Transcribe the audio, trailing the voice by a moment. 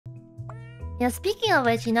Yeah, speaking of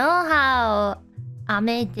which, you know how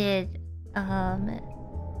Ame did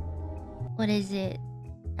what is it?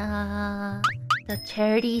 The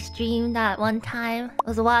charity stream that one time? It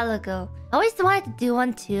was a while ago. I always wanted to do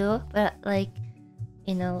one too, but like,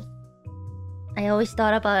 you know, I always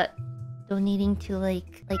thought about donating to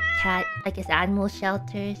like cat, I guess animal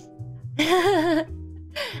shelters. I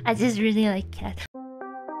just really like cats.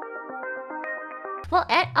 Well,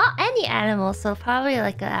 any animal, so probably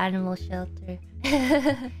like an animal shelter.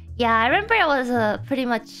 Yeah, I remember it was pretty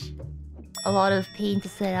much a lot of pain to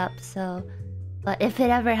set up, so... But if it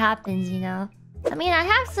ever happens, you know... I mean, I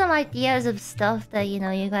have some ideas of stuff that, you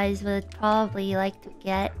know, you guys would probably like to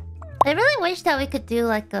get. I really wish that we could do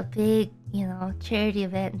like a big, you know, charity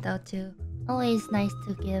event though too. Always nice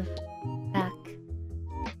to give back.